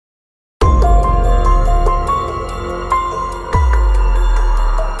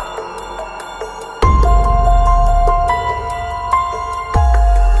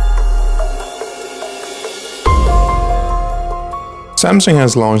Samsung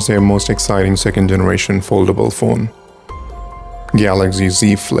has launched their most exciting second-generation foldable phone, Galaxy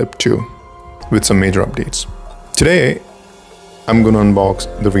Z Flip 2, with some major updates. Today, I'm going to unbox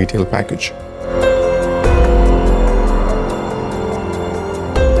the retail package.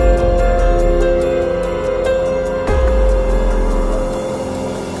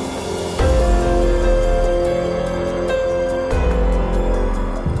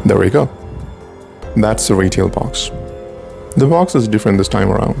 There we go. That's the retail box. The box is different this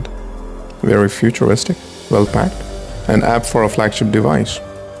time around. Very futuristic, well packed, and apt for a flagship device.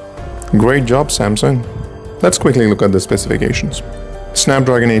 Great job, Samsung. Let's quickly look at the specifications.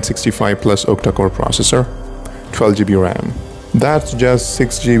 Snapdragon 865 plus octa-core processor, 12 GB RAM. That's just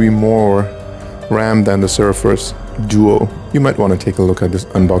 6 GB more RAM than the Surface Duo. You might want to take a look at this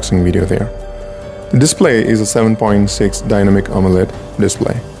unboxing video there. The display is a 7.6 dynamic AMOLED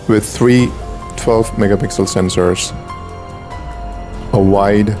display with three 12-megapixel sensors, a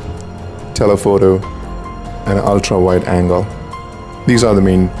wide telephoto, and an ultra-wide angle. These are the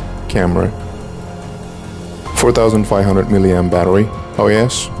main camera. 4,500 milliamp battery. Oh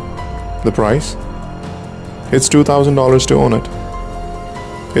yes, the price? It's $2,000 to own it.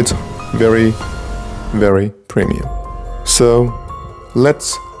 It's very, very premium. So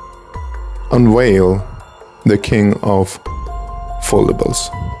let's unveil the king of foldables,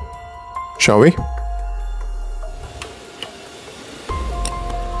 shall we?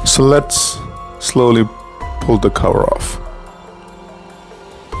 So let's slowly pull the cover off.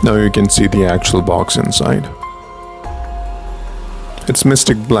 Now you can see the actual box inside. It's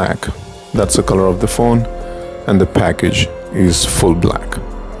mystic black, that's the color of the phone, and the package is full black.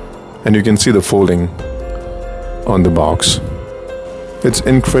 And you can see the folding on the box. It's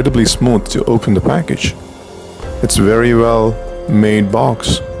incredibly smooth to open the package. It's a very well made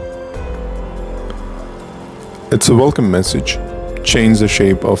box. It's a welcome message. Change the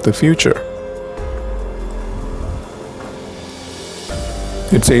shape of the future.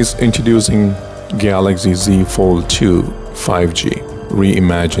 It says introducing Galaxy Z Fold 2 5G.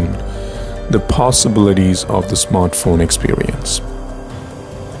 Reimagine the possibilities of the smartphone experience.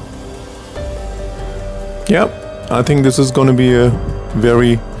 Yep, I think this is going to be a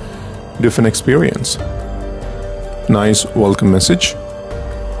very different experience. Nice welcome message.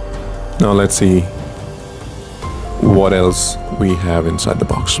 Now let's see what else we have inside the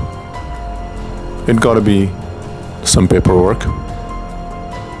box. It gotta be some paperwork.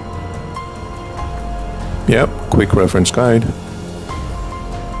 Yep, quick reference guide.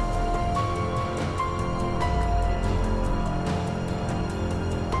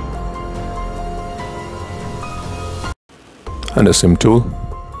 And a SIM tool.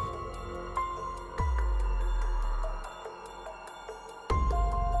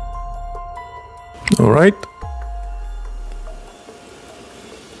 Alright.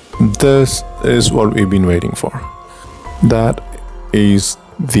 This is what we've been waiting for. That is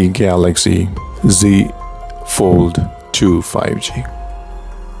the Galaxy Z Fold 2 5G.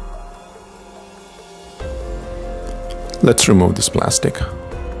 Let's remove this plastic.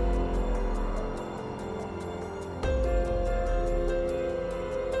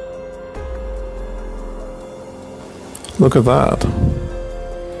 Look at that.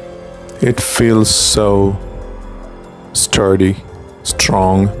 It feels so sturdy,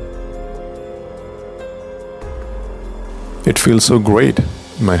 strong. It feels so great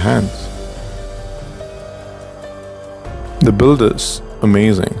in my hands. The build is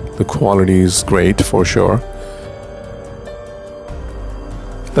amazing. The quality is great for sure.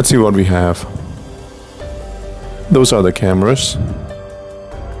 Let's see what we have. Those are the cameras.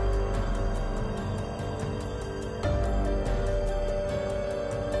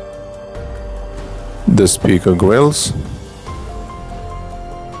 The speaker grills.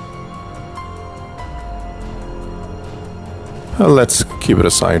 Let's keep it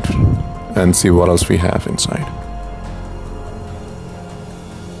aside and see what else we have inside.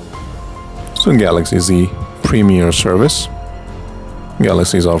 So Galaxy Z Premier service.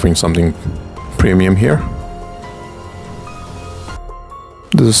 Galaxy is offering something premium here.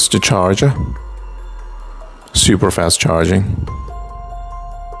 This is the charger. Super fast charging.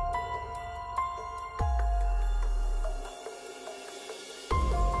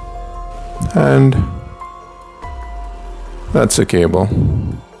 And that's a cable.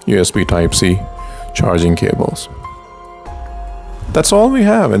 USB Type-C charging cables. That's all we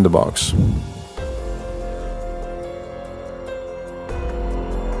have in the box.